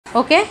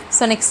Okay,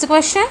 so next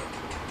question.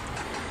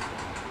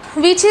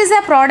 Which is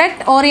a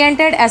product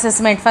oriented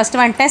assessment? First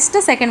one test,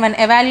 second one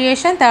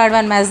evaluation, third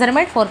one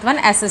measurement, fourth one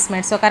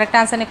assessment. So correct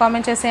answer ni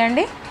comment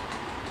cheseyandi.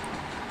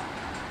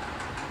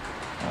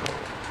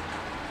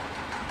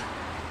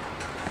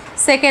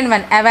 Second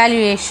one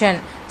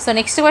evaluation. So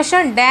next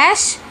question,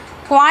 dash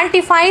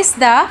quantifies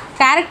the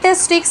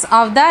characteristics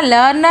of the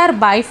learner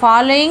by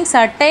following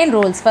certain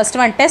rules. First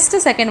one test,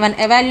 second one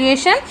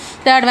evaluation,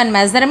 third one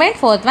measurement,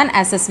 fourth one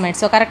assessment.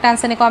 So correct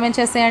answer ni comment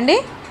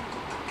cheseyandi.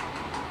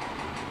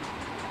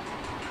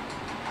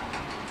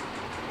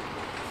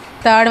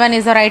 Third one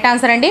is the right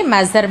answer and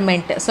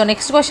measurement. So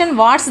next question,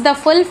 what's the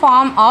full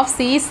form of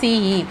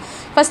CCE?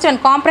 First one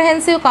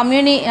comprehensive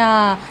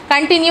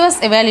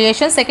continuous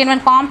evaluation, second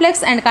one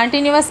complex and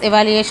continuous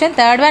evaluation,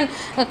 third one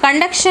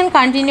conduction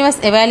continuous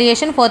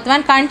evaluation, fourth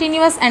one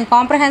continuous and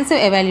comprehensive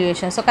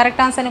evaluation. So correct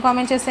answer ni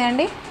comment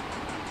cheseyandi.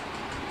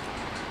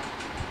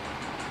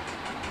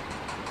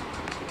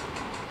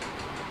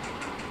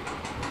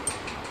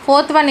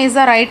 Fourth one is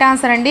the right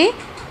answer and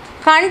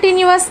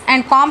continuous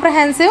and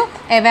comprehensive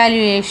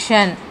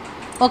evaluation.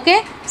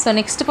 Okay, so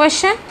next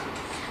question,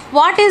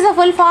 what is the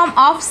full form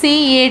of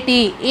CET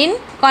in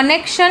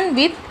connection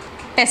with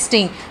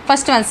testing?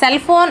 First one cell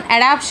phone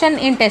adaptation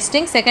in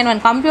testing, second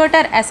one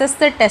computer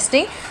assisted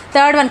testing,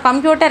 third one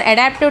computer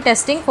adaptive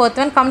testing, fourth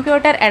one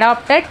computer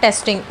adapted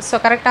testing. So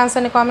correct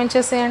answer ni comment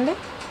cheseyandi.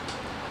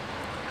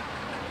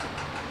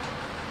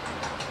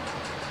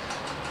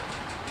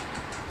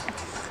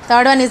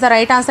 Third one is the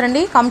right answer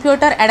and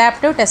computer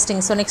adaptive testing.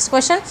 So next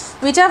question,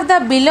 which of the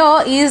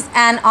below is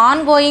an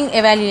ongoing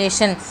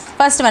evaluation?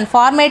 First one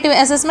formative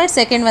assessment,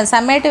 second one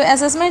summative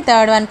assessment,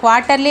 third one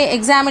quarterly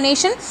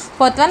examination,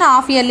 fourth one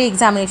half yearly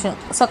examination.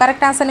 So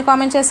correct answer ni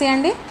comment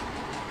cheseyandi.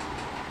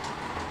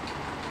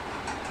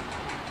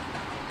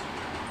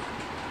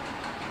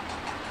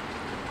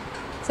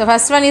 So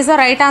first one is the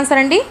right answer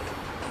and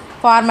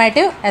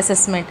formative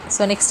assessment.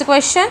 So next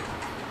question,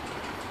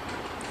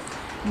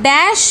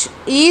 dash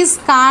is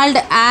called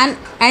an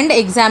end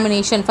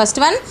examination. First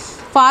one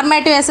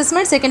formative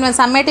assessment, second one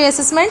summative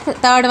assessment,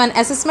 third one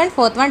assessment,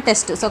 fourth one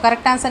test. So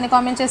correct answer ni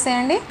comment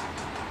cheseyandi.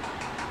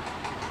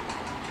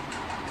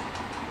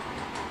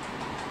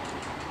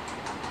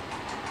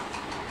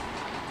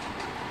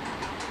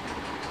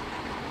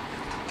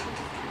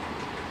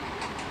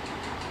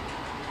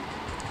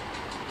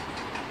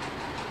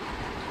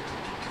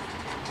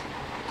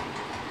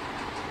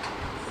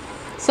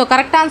 So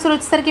correct answer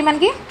వచ్చేసరికి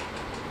మనకి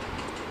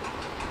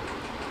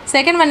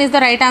second one is the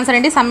right answer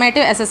and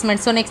summative assessment.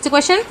 So next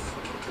question,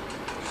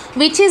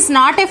 which is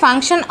not a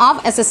function of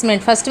assessment?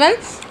 First one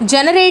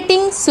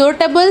generating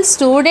suitable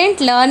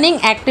student learning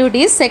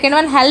activities, second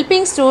one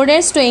helping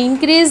students to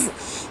increase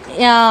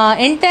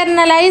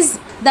internalize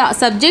the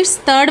subjects,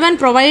 third one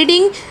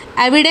providing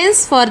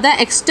evidence for the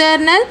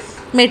external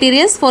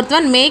materials, fourth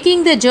one making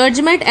the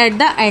judgment at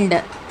the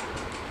end.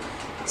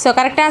 So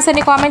correct answer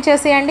ni comment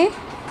cheseyandi.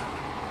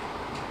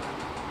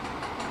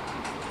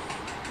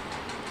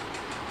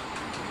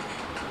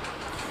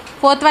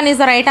 Fourth one is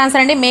the right answer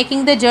and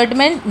making the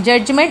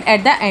judgment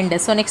at the end.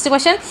 So next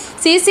question,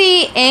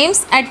 CCE aims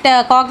at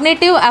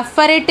cognitive,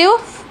 affective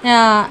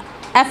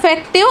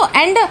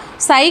and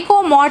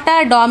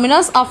psychomotor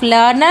domains of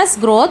learners'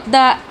 growth.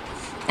 The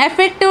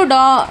affective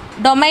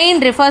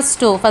domain refers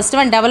to first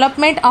one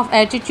development of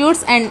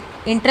attitudes and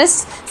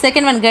interests,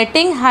 second one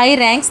getting high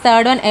ranks,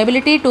 third one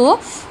ability to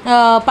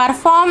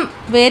perform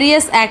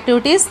various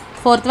activities,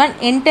 fourth one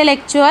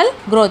intellectual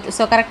growth.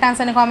 So correct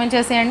answer ni comment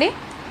cheseyandi.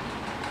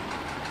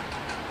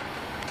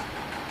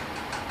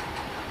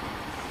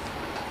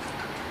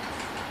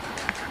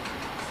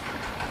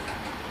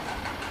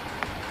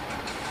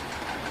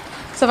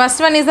 So first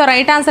one is the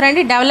right answer and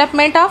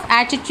development of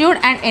attitude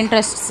and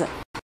interests.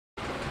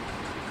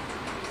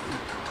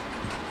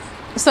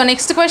 So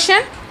next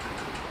question,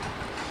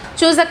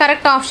 choose the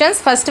correct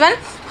options. First one,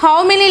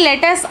 how many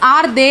letters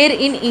are there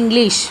in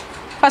English?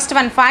 First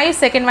one 5,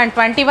 second one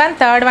 21,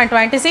 third one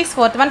 26,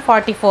 fourth one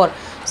 44.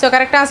 So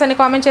correct answer ni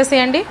comment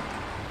cheseyandi.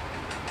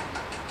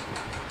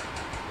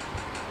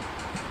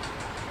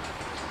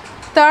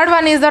 Third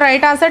one is the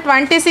right answer,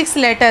 26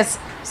 letters.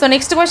 So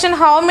next question,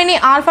 how many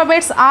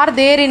alphabets are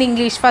there in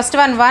English? First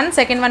one 1,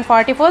 second one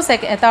 44,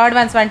 third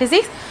one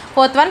 26,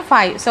 fourth one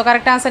 5. So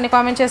correct answer ni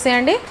comment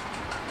cheseyandi.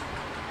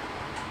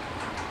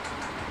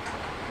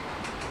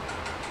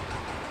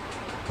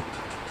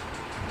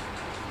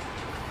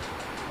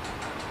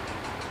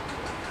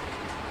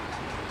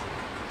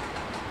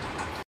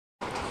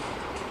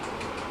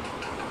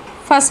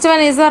 First one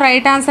is the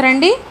right answer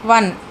and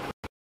 1.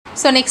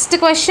 So next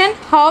question,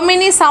 how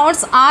many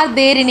sounds are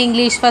there in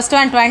English? First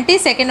one 20,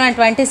 second one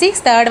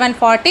 26, third one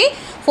 40,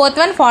 fourth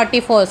one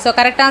 44. So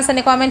correct answer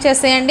ni comment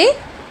cheseyandi.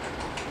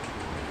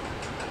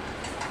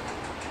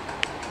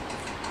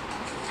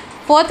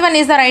 Fourth one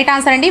is the right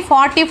answer and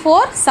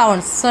 44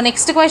 sounds. So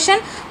next question,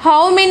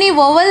 how many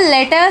vowel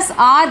letters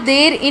are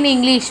there in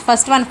English?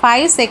 First one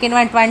 5, second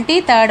one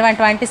 20, third one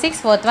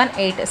 26, fourth one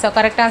 8. So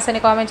correct answer ni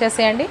comment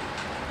cheseyandi.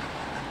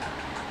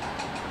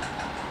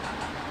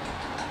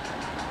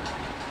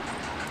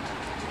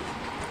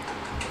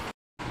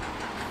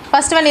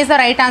 First one is the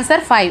right answer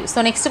 5.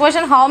 So next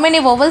question, how many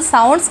vowel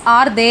sounds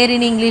are there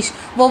in English?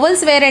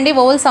 Vowels వేరండి,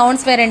 vowel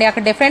sounds వేరండి,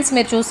 అక్కడ difference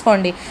మీరు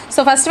చూసుకోండి. So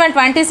first one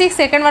 26,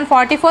 second one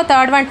 44,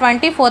 third one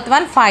 20, fourth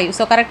one 5.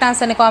 So correct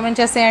ఆన్సర్ని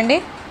comment చేసేయండి.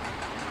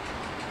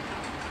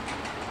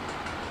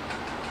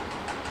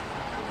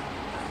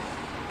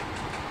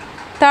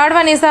 Third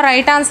one is the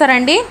right answer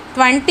అండి,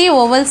 20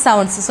 vowel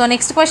sounds. So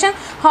next question,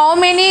 how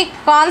many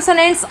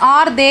consonants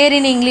are there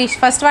in English?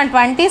 First one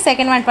 20,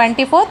 second one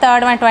 24,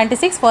 third one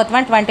 26, fourth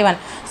one 21.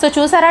 So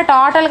చూసారా,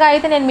 టోటల్గా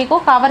అయితే నేను మీకు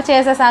cover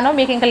చేసేసాను.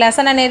 మీకు ఇంకా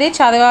లెసన్ అనేది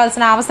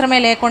చదవాల్సిన అవసరమే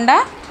లేకుండా.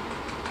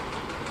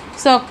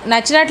 సో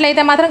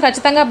నచ్చినట్లయితే మాత్రం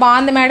ఖచ్చితంగా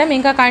బాగుంది మేడం,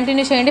 ఇంకా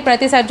కంటిన్యూ చేయండి.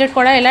 ప్రతి సబ్జెక్ట్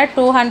కూడా ఇలా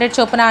 200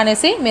 చొప్పున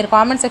అనేసి మీరు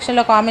కామెంట్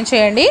సెక్షన్లో కామెంట్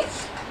చేయండి.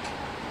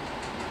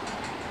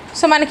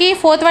 సో మనకి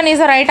fourth one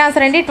is the right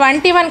answer అండి,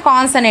 21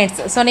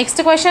 consonants. So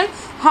next question,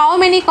 how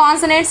many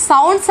consonants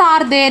sounds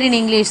are there in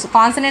English?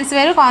 Consonants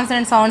వేరు,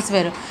 కాన్సనెంట్ సౌండ్స్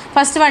వేరు.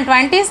 First one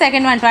 20,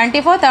 second one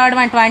 24, third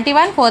one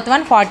 21, fourth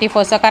one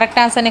 44. So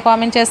correct ఆన్సర్ని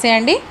comment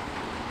చేసేయండి.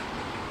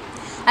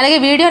 అలాగే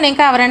వీడియోని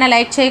ఇంకా ఎవరైనా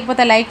like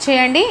చేయకపోతే లైక్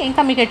చేయండి.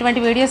 ఇంకా మీకు ఎటువంటి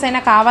వీడియోస్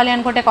అయినా కావాలి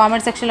అనుకుంటే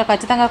కామెంట్ సెక్షన్లో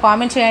ఖచ్చితంగా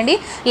కామెంట్ చేయండి.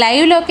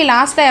 లైవ్లోకి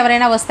లాస్ట్లో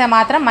ఎవరైనా వస్తే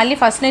మాత్రం మళ్ళీ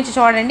ఫస్ట్ నుంచి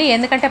చూడండి,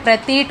 ఎందుకంటే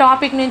ప్రతి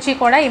టాపిక్ నుంచి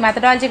కూడా ఈ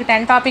మెథడాలజీకి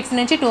 10 టాపిక్స్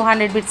నుంచి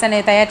 200 బిట్స్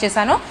అనేవి తయారు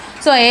చేశాను.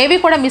 సో ఏవి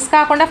కూడా మిస్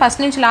కాకుండా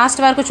ఫస్ట్ నుంచి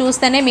లాస్ట్ వరకు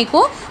చూస్తేనే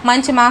మీకు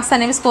మంచి మార్క్స్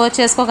అనేవి స్కోర్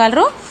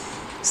చేసుకోగలరు.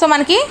 సో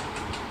మనకి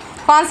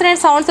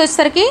కాన్సనెంట్ సౌండ్స్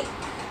వచ్చేసరికి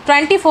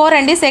 24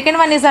 అండి. Second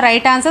one is the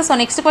right answer. So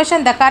next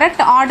question, the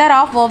correct order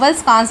of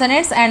vowels,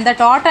 consonants and the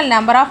total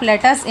number of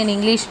letters in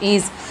English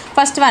is?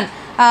 First one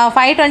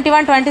 5,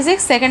 21, 26,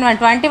 second one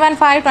 21,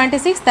 5,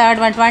 26,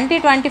 third one 20,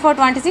 24,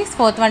 26,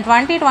 fourth one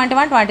 20,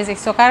 21,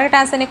 26. So correct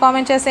ఆన్సర్ని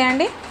comment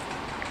చేసేయండి.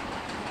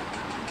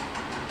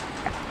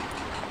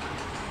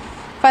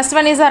 First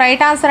one is the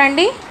right answer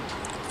అండి,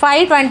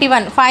 5,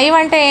 21. 5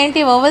 అంటే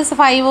ఏంటి? Vowels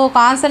 5,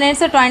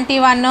 consonants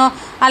 21,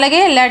 అలాగే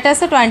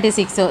letters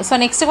 26. So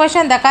next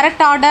question, the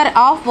correct order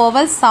of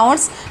vowels,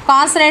 sounds,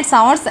 consonant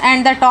sounds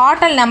and the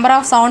total number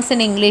of sounds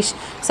in English?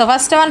 So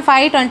first one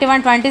 5,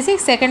 21, 26,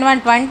 second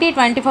one 20,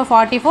 24,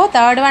 44,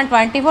 third one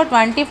 24,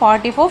 20,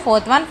 44,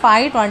 fourth one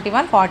 5,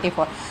 21,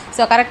 44.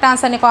 So correct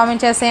ఆన్సర్ని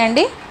comment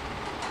చేసేయండి.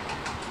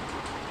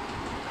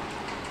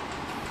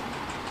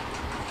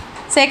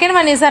 Second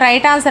one is the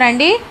right answer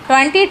అండి,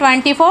 20,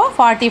 24,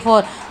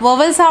 44.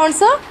 Vowel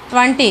sounds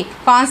 20,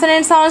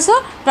 consonant sounds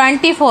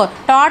 24,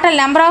 total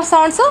number of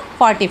sounds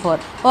 44.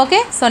 Okay.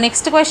 So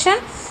next question,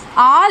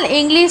 all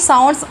English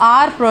sounds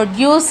are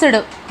produced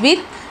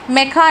with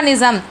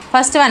mechanism?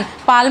 First one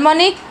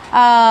పాల్మోనిక్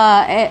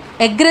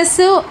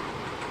aggressive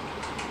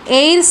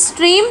air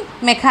stream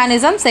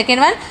mechanism,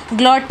 second one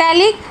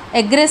గ్లోటాలిక్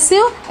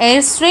aggressive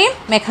air stream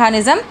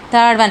mechanism,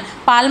 third one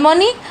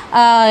పాల్మోనిక్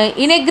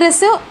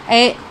ఇన్అగ్రెసివ్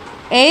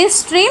air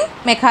stream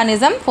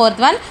mechanism,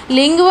 fourth one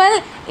lingual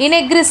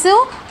ఇన్అగ్రెసివ్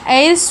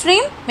air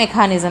stream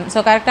mechanism. So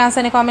correct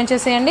ఆన్సర్ని comment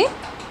చేసేయండి.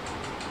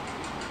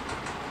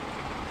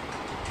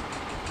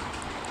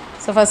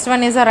 So first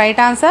one is the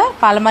right answer,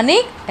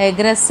 పాల్మోనిక్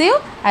aggressive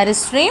air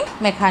stream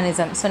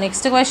mechanism. So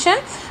next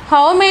question,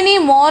 how many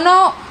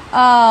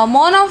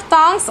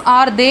monophthongs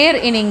are there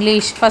in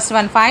English? First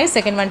one 5,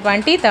 second one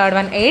 20, third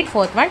one 8,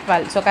 fourth one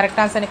 12. So correct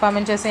ఆన్సర్ని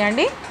comment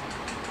చేసేయండి.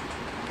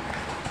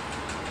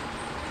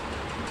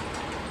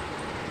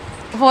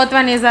 Fourth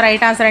one is the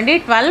right answer అండి,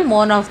 12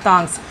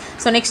 monophthongs.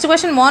 So next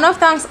question,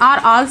 monophthongs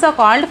are also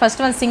called?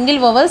 First one single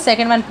vowels,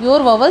 second one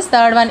pure vowels,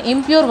 third one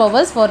impure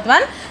vowels, fourth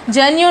one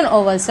genuine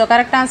vowels. So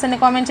correct ఆన్సర్ని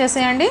comment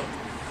చేసేయండి.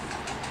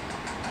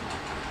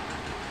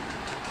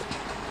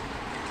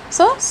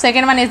 So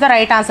second one is the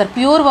right answer,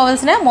 pure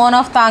వోవెల్స్నే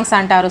మోనోఫ్థాంగ్స్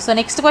అంటారు. So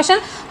next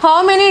question, how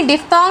many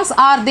డిఫ్థాంగ్స్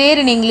are there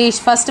in English?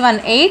 First one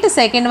 8,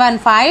 second one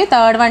 5,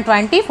 third one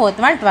 20,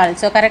 fourth one 12.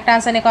 So correct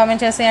ఆన్సర్ని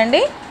comment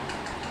చేసేయండి.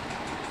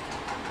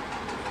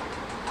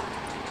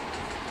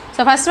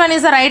 So first one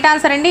is the right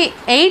answer అండి,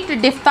 8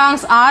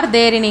 diphthongs are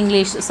there in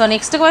English. So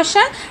next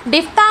question,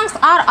 diphthongs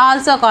are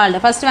also called?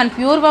 First one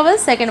pure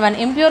vowels, second one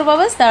impure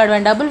vowels, third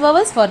one double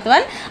vowels, fourth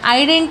one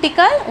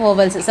identical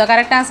vowels. So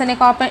correct ఆన్సర్ని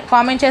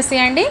comment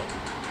చేసేయండి.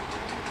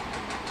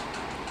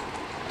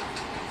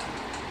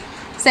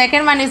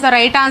 Second one is the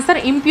right answer,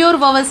 impure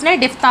వోవెల్స్నే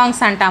డిఫ్థాంగ్స్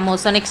అంటాము.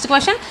 So next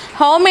question,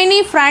 how many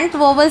front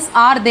vowels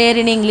are there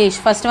in English?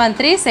 First one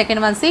 3,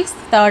 second one 6,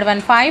 third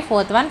one 5,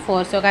 fourth one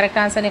 4. So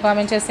correct ఆన్సర్ని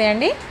comment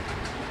చేసేయండి.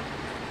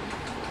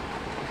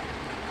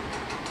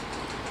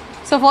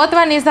 So fourth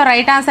one is the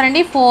right answer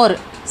అండి, 4.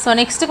 So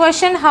next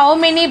question, how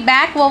many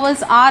back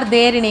vowels are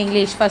there in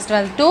English? First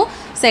one 2,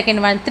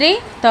 second one 3,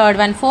 third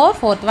one 4,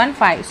 fourth one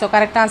 5. So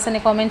correct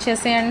ఆన్సర్ని comment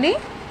చేసేయండి.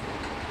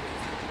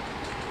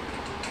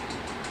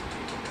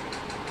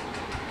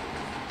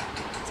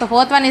 So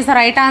fourth one is the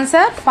right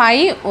answer,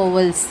 5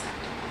 vowels.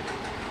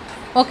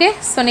 Okay.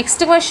 So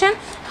next question,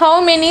 how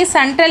many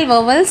central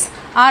vowels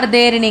are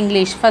there in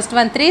English? First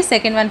one 3,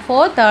 second one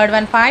 4, third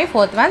one 5,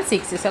 fourth one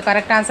 6. So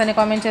correct ఆన్సర్ని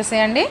comment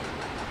చేసేయండి.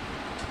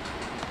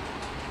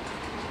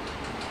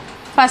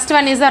 First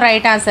one is the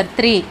right answer,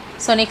 3.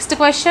 So next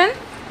question,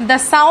 The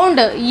sound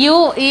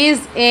U is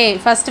A.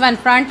 First one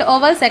front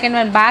vowel, second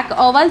one back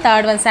vowel,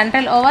 third one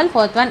central vowel,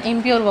 fourth one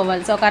impure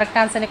vowel. So correct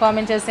answer ni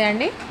comment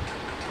చేసేయండి.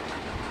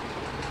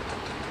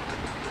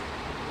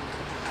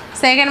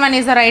 Second one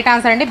is the right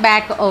answer అండి,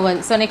 back vowel.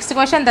 So next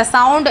question, the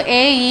sound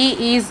A E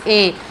is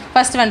A.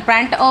 First one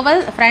front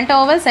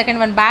vowel, second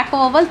one back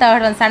vowel,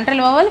 third one central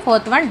vowel,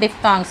 fourth one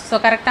diphthongs. So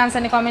correct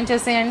answer ni comment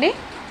చేసేయండి.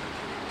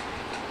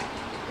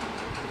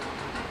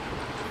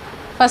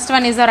 First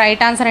one is the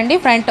right answer అండి,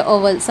 front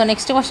vowel. So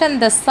next question,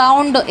 the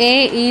sound A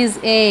is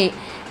A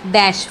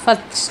dash.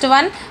 First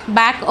one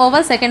back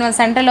vowel, second one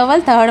central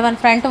vowel, third one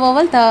front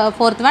vowel,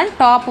 fourth one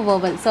top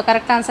vowel. So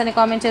correct answer ni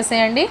comment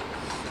చేసేయండి.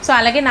 So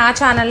అలాగే నా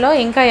ఛానల్లో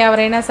ఇంకా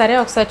ఎవరైనా సరే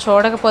ఒకసారి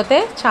చూడకపోతే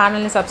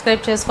ఛానల్ని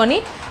సబ్స్క్రైబ్ చేసుకొని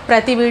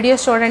ప్రతి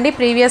వీడియోస్ చూడండి.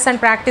 ప్రీవియస్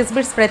అండ్ ప్రాక్టీస్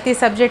బిట్స్ ప్రతి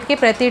సబ్జెక్ట్కి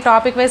ప్రతి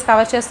టాపిక్ వైజ్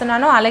కవర్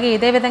చేస్తున్నాను. అలాగే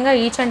ఇదే విధంగా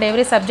ఈచ్ అండ్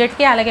ఎవ్రీ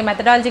సబ్జెక్ట్కి అలాగే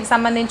మెథడాలజీకి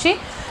సంబంధించి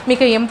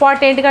మీకు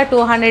ఇంపార్టెంట్గా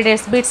 200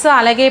 డేస్ బిట్స్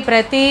అలాగే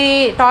ప్రతి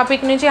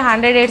టాపిక్ నుంచి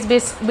 100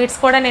 డేస్ బిట్స్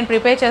కూడా నేను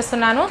ప్రిపేర్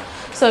చేస్తున్నాను.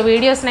 సో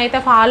వీడియోస్ని అయితే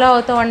ఫాలో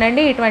అవుతూ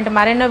ఉండండి. ఇటువంటి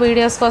మరెన్నో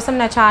వీడియోస్ కోసం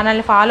నా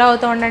ఛానల్ని ఫాలో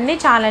అవుతూ ఉండండి,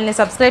 ఛానల్ని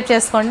సబ్స్క్రైబ్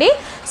చేసుకోండి.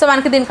 సో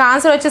మనకి దీనికి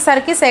ఆన్సర్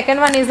వచ్చేసరికి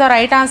second one is the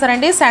right answer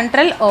అండి,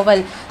 సెంట్రల్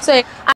ఓవల్. సో